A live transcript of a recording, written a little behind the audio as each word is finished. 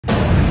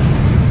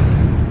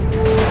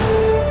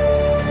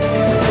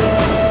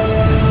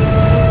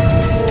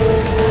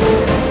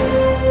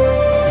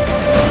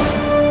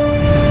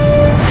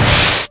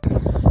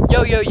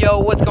Yo,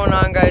 what's going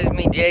on, guys?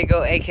 Me,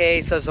 Diego, aka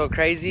So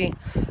Crazy.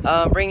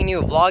 Bringing you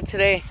a vlog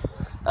today.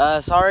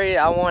 Sorry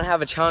I won't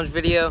have a challenge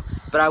video,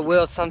 but I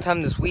will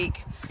sometime this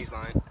week. He's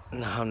lying.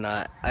 No, I'm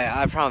not.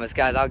 I promise,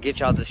 guys, I'll get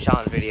y'all this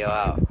challenge video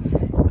out.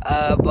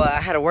 But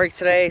I had to work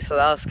today, so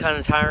that was kind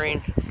of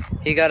tiring.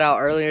 He got out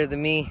earlier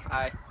than me.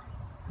 Hi.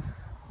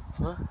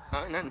 Huh?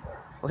 Huh? Nothing.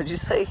 What'd you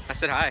say? I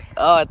said hi.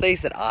 Oh, I thought you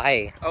said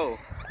I.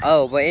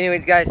 Oh, but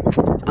anyways, guys,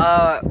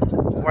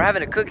 we're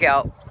having a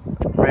cookout.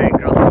 Ready to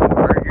grill some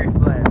burgers,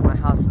 but my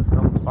house is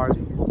so far.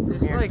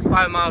 It's like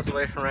 5 miles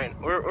away from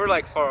We're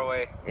like far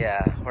away.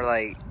 Yeah, we're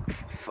like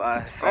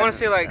I want to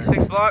say like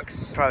 6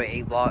 blocks. Probably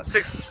 8 blocks.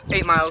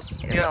 8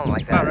 miles. Yeah, something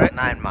like that. Right.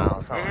 9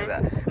 miles, something like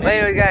that. But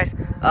anyway, guys,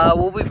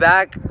 we'll be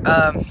back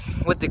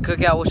with the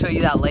cookout. We'll show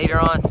you that later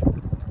on.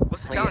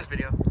 What's the challenge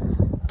video?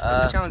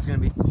 What's the challenge gonna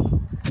be?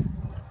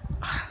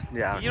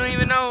 Yeah. You don't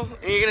even know.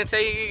 And you're gonna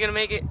tell you're gonna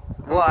make it.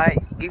 Well,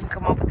 you can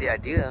come up with the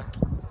idea.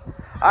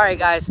 All right,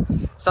 guys.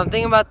 So I'm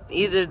thinking about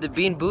either the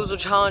Bean Boozle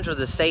challenge or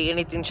the Say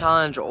Anything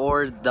challenge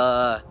or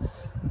the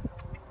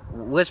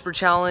Whisper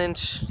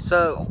challenge.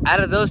 So out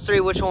of those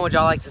three, which one would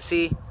y'all like to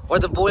see? Or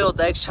the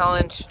boiled egg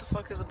challenge? What the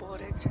fuck is a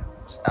boiled egg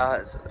challenge?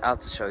 I'll have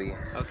to show you.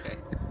 Okay.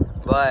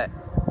 But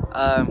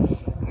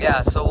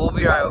yeah, so we'll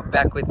be right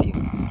back with you.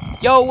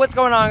 Yo, what's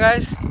going on,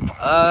 guys?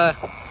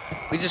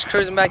 We just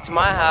cruising back to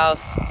my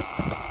house.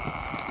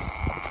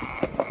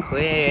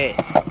 Quit.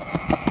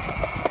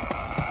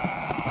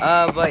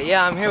 But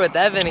yeah, I'm here with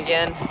Evan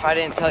again, if I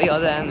didn't tell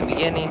y'all that in the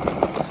beginning.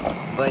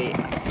 But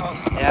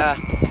yeah,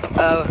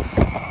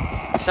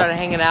 started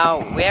hanging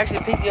out. We actually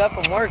picked you up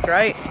from work,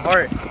 right?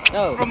 Or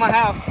no? From my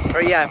house.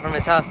 Or yeah, from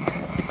his house.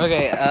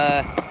 Okay,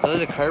 so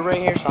there's a curb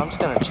right here, so I'm just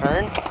gonna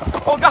turn.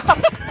 Oh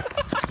God!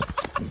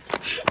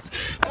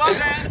 My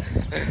bad.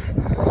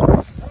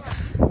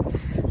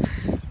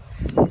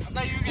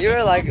 You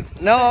were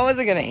like, no, I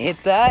wasn't gonna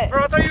hit that.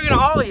 Bro, I thought you were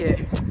gonna ollie it.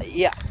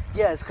 Yeah,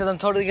 yes, because I'm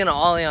totally gonna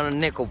ollie on a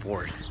nickel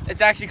board.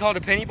 It's actually called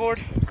a penny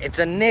board? It's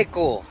a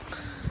nickel.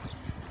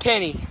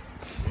 Penny.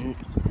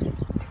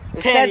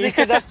 It says it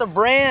because that's the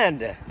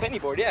brand. Penny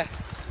board, yeah.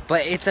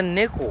 But it's a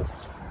nickel.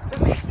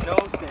 That makes no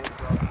sense,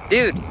 bro.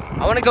 Dude,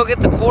 I want to go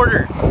get the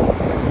quarter.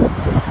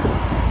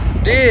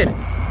 Dude,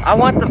 I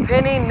want the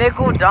penny,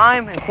 nickel,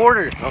 dime, and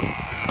quarter.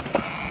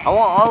 I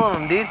want all of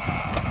them, dude.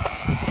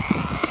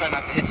 Try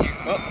not to hit you.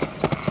 Oh.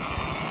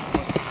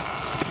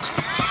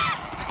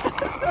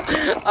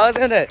 I was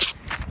gonna.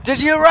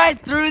 Did you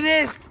write through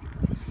this?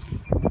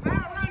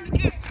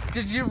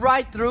 Did you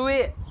write through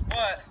it?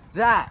 What?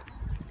 That.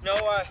 No,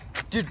 I.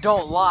 Dude,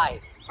 don't lie.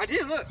 I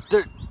did, look.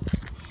 There.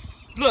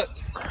 Look.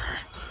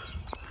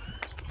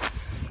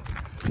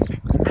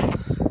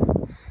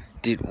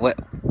 Dude,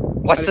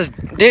 what's this?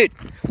 Dude,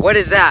 what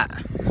is that?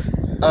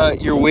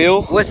 Your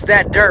wheel? What's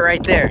that dirt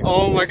right there?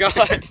 Oh my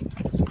God.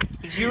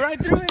 Did you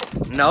write through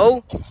it?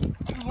 No.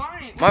 You're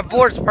lying. My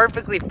board's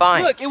perfectly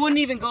fine. Look, it wouldn't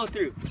even go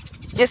through.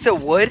 Yes, it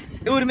would.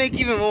 It would make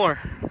even more.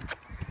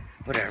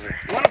 Whatever.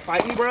 You wanna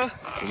fight me, bro?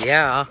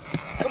 Yeah.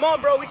 Come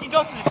on, bro. We can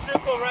go to the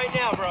strip club right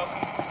now, bro.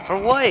 For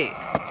what? You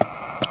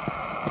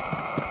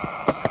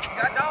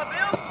got dollar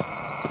bills?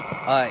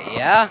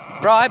 Yeah.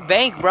 Bro, I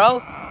bank,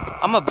 bro.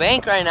 I'm a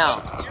bank right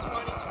now. You're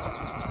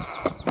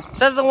funny.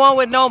 Says the one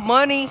with no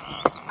money.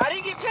 I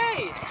didn't get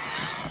paid.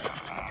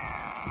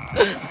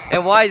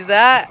 And why is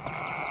that?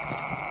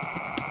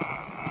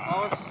 I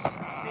was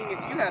seeing if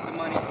you had the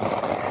money.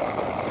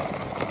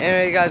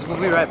 Anyway, guys,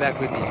 we'll be right back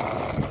with you.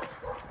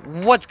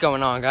 What's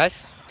going on,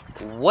 guys?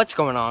 What's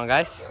going on,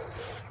 guys?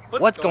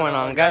 What's going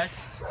on,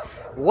 guys?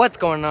 What's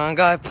going on,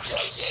 guys?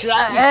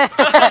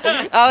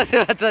 I was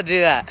about to do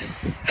that.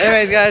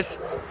 Anyways, guys,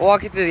 we're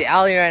walking through the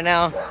alley right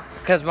now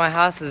because my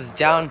house is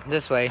down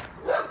this way.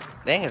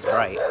 Dang, it's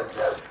bright.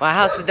 My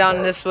house is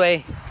down this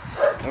way,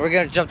 and we're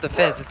gonna jump the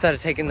fence instead of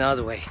taking the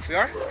other way. We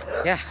are?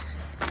 Yeah.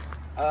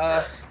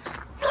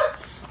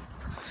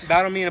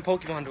 Battle me in a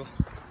Pokemon duel.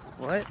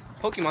 What?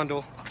 Pokemon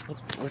duel.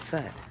 What's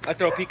that? I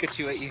throw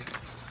Pikachu at you.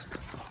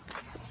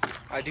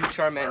 I do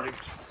Charmander.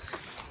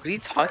 What are you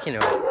talking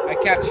about? I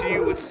capture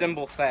you with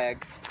Symbol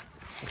Fag.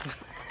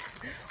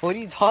 What are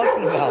you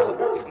talking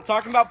about? I'm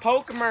talking about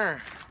Pokemon.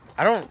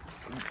 I don't...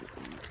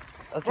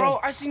 Okay. Bro,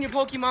 I seen your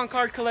Pokemon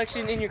card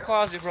collection in your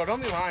closet, bro.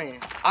 Don't be lying.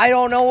 I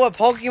don't know what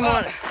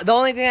Pokemon... The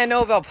only thing I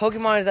know about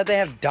Pokemon is that they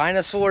have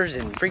dinosaurs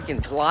and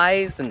freaking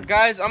flies and...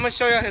 Guys, I'm gonna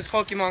show y'all his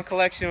Pokemon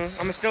collection. I'm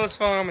gonna steal his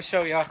phone. I'm gonna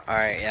show y'all.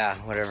 Alright, yeah,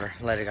 whatever.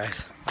 Later,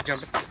 guys.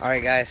 Jump it.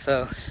 Alright, guys,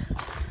 so...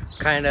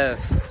 Kind of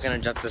gonna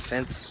jump this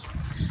fence.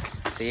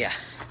 So, yeah.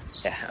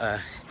 Yeah,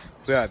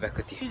 we'll be right back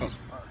with you. Oh.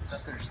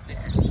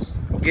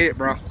 Get it,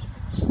 bro.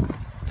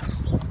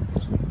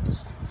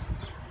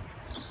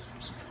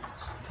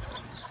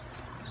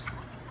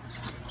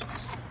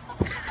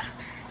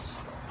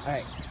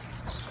 Alright.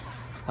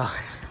 Oh.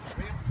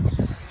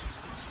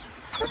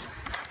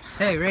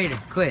 Hey,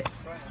 Raider, quit.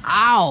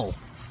 Ow!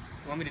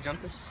 You want me to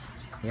jump this?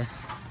 Yeah.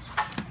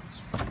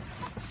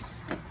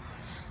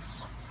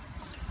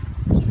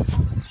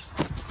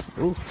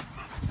 Ooh.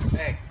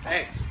 Hey,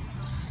 hey.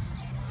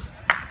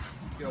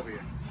 Get over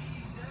here.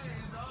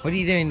 What are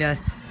you doing, Dad?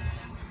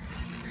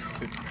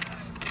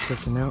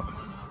 Checking out.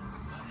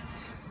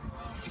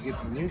 Did you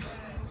get the news?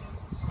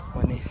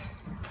 What news?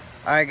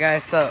 Alright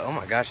guys, so oh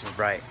my gosh, it's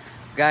bright.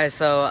 Guys,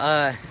 so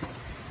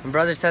my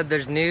brother said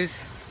there's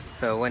news.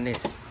 So what news?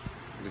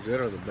 The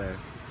good or the bad?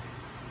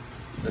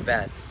 The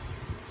bad.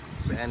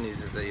 The bad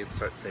news is that you'd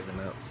start saving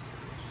up.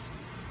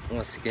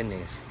 What's the good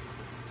news?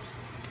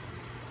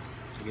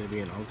 You're gonna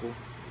be an uncle.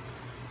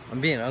 I'm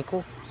being an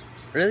uncle?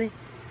 Really?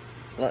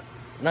 What?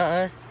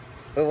 Nuh-uh.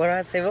 But what do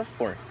I save up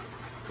for?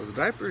 For the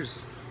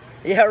diapers.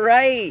 Yeah,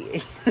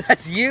 right.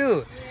 That's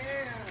you.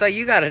 So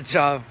you got a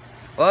job.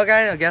 Well,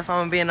 guys, I guess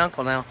I'm gonna be an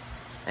uncle now.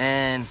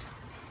 And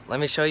let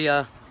me show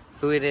you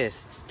who it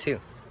is,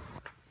 too.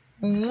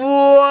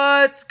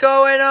 What's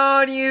going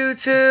on,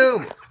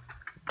 YouTube?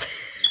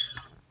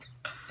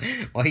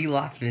 Why are you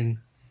laughing?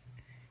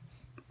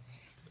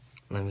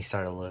 Let me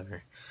start all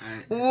over.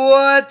 Alright.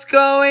 What's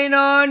going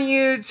on,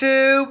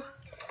 YouTube?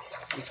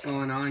 What's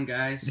going on,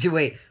 guys?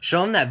 Wait,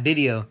 show them that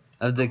video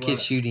of the kid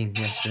What? shooting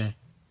yesterday.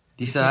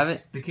 Do you still have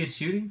it? The kid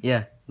shooting?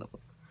 Yeah.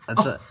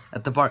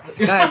 At the park.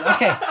 Guys,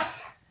 okay.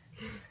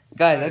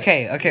 Guys,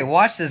 okay,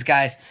 watch this,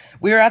 guys.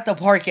 We were at the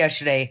park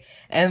yesterday,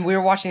 and we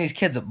were watching these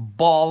kids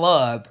ball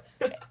up.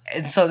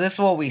 And so this is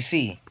what we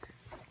see.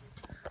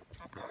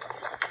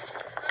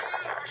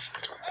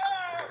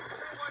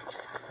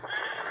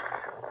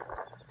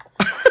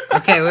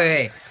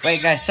 Okay,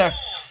 wait, guys.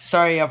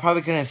 Sorry, y'all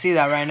probably couldn't see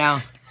that right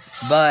now.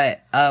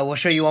 But we'll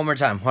show you one more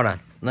time. Hold on.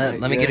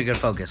 Let me get a good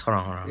focus. Hold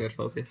on. Good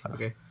focus.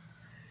 Okay.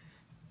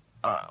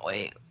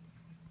 Wait.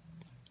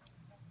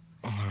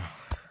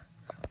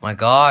 My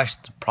gosh,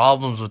 the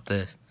problems with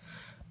this.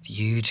 It's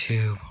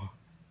YouTube.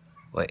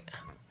 Wait.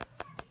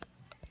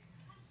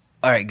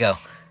 Alright, go.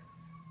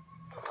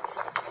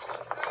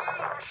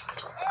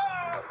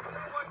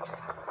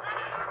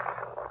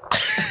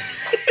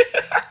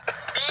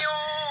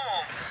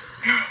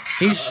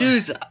 He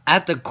shoots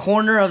at the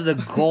corner of the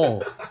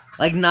goal.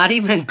 Like, not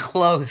even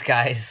close,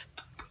 guys.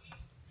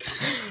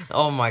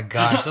 Oh my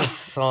gosh, that's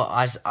so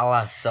I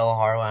laughed so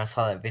hard when I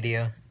saw that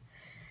video.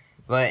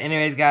 But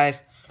anyways,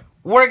 guys,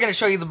 we're gonna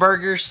show you the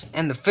burgers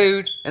and the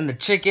food and the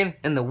chicken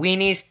and the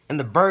weenies and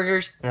the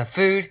burgers and the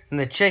food and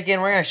the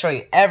chicken. We're gonna show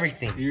you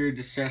everything. Your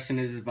discretion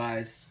is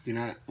advised. Do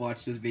not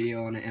watch this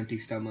video on an empty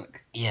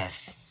stomach.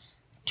 Yes,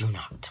 do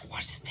not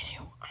watch this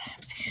video on an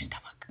empty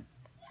stomach.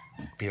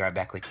 Be right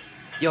back with you.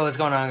 Yo, what's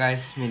going on,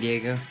 guys? Me,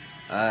 Diego.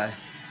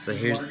 So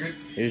here's the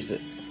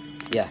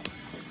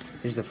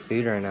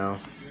food right now.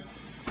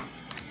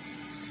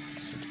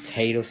 Some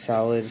potato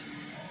salad,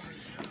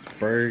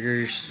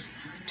 burgers,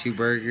 2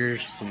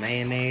 burgers, some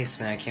mayonnaise.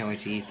 Man, I can't wait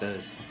to eat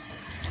those.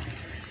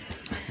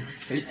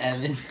 There's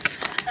Evan.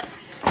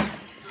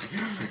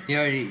 he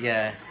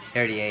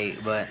already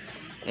ate. But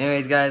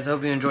anyways, guys,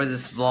 hope you enjoyed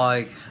this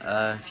vlog.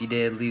 If you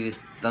did, leave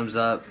a thumbs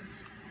up,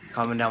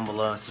 comment down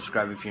below, and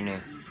subscribe if you're new.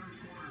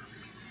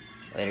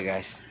 Later,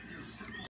 guys.